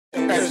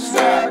It's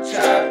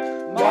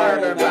Snapchat,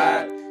 Myron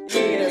Matt,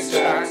 eating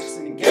snacks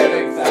and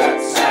getting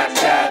fat.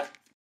 Snapchat.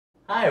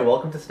 Hi,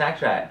 welcome to Snack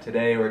Chat.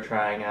 Today we're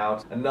trying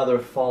out another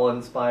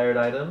fall-inspired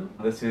item.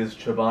 This is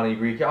Chobani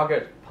Greek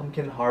Yogurt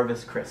Pumpkin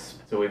Harvest Crisp.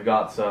 So we've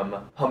got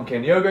some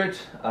pumpkin yogurt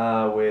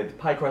with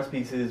pie crust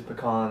pieces,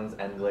 pecans,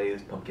 and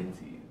glazed pumpkin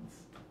seeds.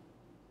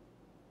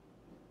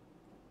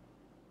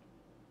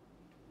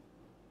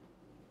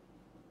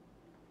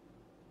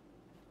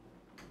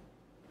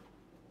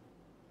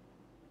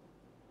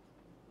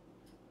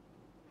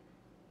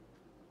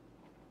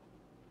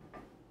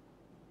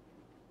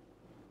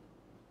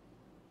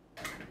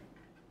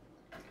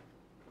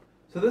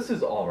 So this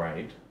is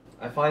alright.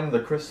 I find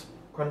the crisp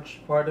crunch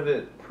part of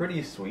it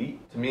pretty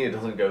sweet. To me it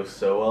doesn't go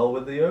so well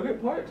with the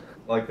yogurt part.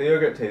 Like the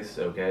yogurt tastes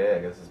okay, I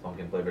guess it's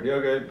pumpkin flavored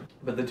yogurt,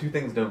 but the two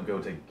things don't go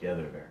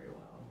together very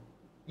well.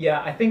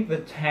 Yeah, I think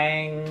the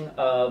tang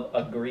of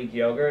a Greek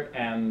yogurt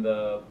and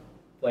the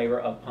flavor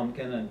of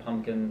pumpkin and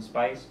pumpkin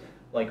spice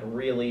like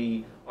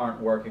really aren't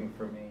working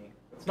for me.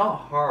 It's not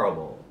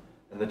horrible,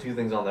 and the two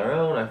things on their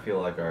own I feel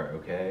like are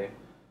okay.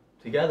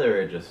 Together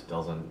it just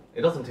doesn't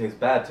taste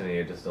bad to me,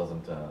 it just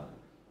doesn't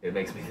it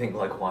makes me think,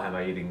 like, why am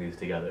I eating these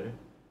together?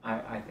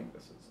 I think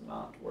this is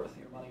not worth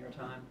your money or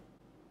time.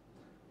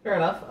 Fair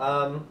enough.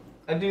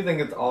 I do think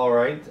it's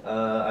alright.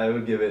 I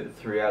would give it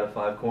 3 out of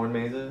 5 corn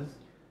mazes.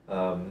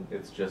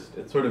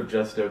 It's sort of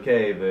just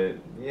okay,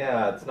 but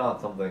yeah, it's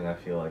not something I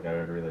feel like I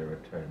would really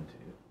return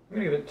to. I'm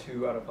gonna give it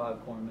 2 out of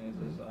 5 corn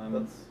mazes.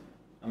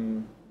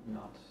 I'm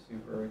not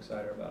super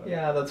excited about it.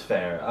 Yeah, that's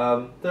fair.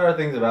 There are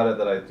things about it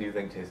that I do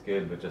think taste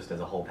good, but just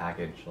as a whole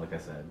package, like I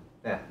said,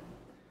 eh.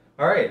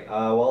 Alright,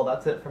 well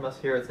that's it from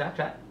us here at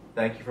Snapchat.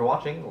 Thank you for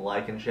watching,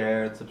 like and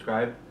share and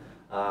subscribe,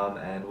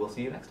 and we'll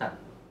see you next time.